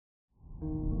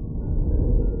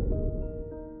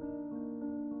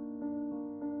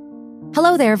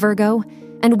Hello there, Virgo,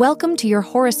 and welcome to your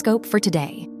horoscope for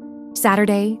today,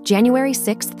 Saturday, January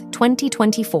 6th,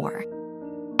 2024.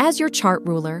 As your chart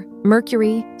ruler,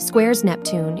 Mercury squares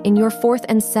Neptune in your 4th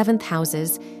and 7th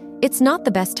houses. It's not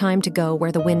the best time to go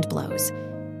where the wind blows.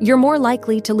 You're more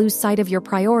likely to lose sight of your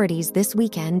priorities this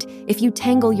weekend if you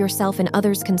tangle yourself in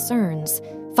others' concerns.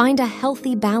 Find a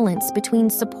healthy balance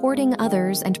between supporting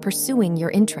others and pursuing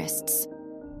your interests.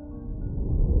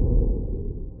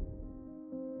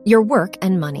 Your work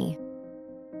and money.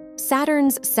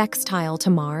 Saturn's sextile to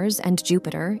Mars and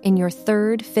Jupiter in your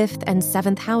 3rd, 5th, and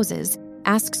 7th houses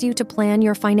asks you to plan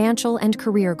your financial and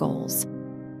career goals.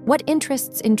 What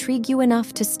interests intrigue you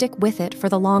enough to stick with it for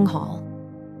the long haul?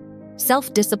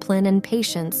 Self-discipline and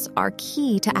patience are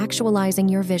key to actualizing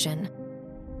your vision.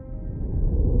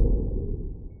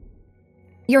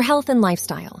 Your health and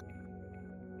lifestyle.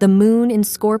 The moon in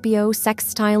Scorpio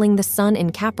sextiling the sun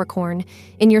in Capricorn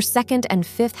in your 2nd and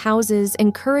 5th houses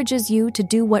encourages you to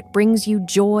do what brings you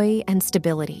joy and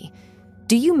stability.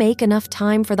 Do you make enough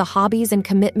time for the hobbies and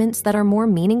commitments that are more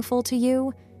meaningful to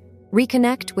you?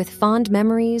 Reconnect with fond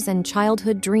memories and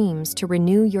childhood dreams to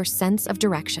renew your sense of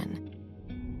direction.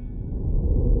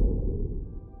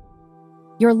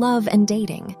 Your love and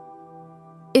dating.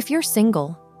 If you're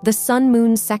single, the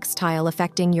sun-moon sextile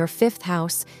affecting your 5th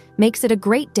house makes it a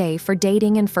great day for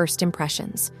dating and first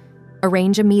impressions.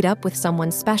 Arrange a meetup with someone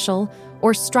special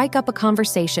or strike up a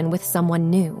conversation with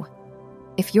someone new.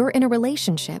 If you're in a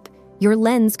relationship, your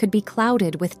lens could be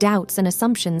clouded with doubts and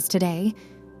assumptions today,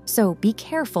 so be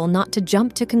careful not to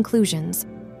jump to conclusions.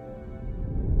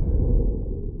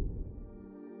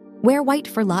 Wear white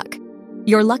for luck.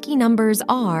 Your lucky numbers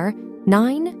are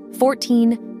 9,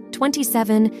 14,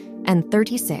 27, and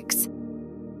 36.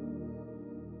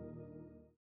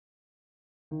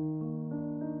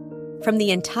 From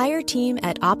the entire team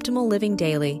at Optimal Living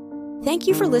Daily, thank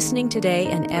you for listening today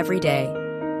and every day.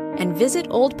 And visit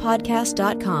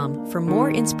oldpodcast.com for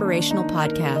more inspirational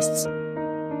podcasts.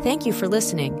 Thank you for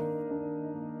listening.